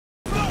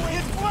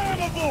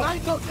I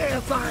ain't no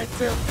damn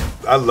scientist.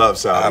 I love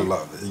Saudi. I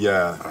love it.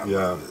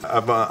 Yeah.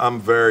 I'm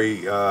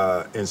very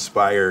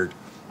inspired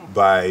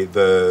by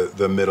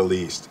the Middle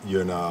East.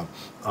 I've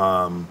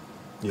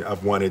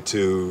wanted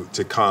to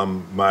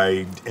come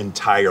my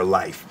entire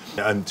life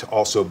and to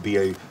also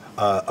be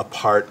a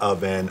part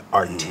of an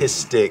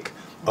artistic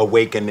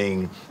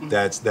awakening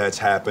that's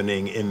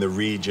happening in the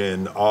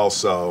region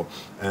also,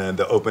 and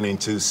the opening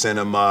to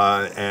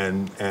cinema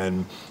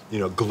and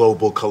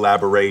global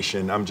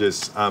collaboration.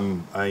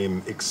 I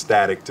am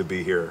ecstatic to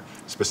be here,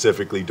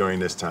 specifically during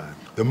this time.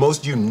 The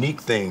most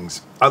unique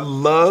things, I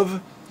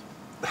love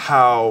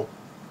how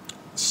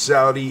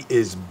Saudi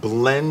is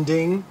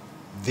blending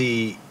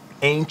the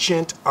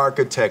ancient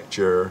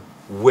architecture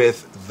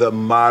with the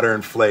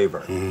modern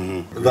flavor,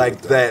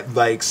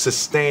 like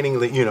sustaining,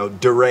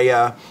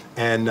 Diriyah,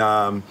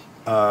 and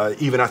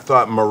even I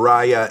thought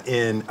Mariah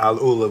in Al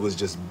Ula was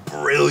just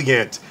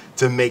brilliant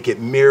to make it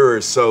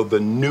mirror, so the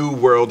new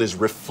world is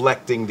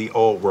reflecting the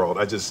old world.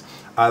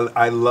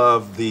 I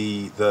love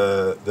the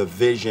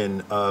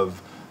vision of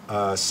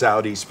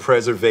Saudi's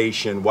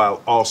preservation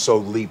while also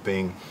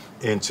leaping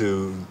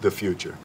into the future.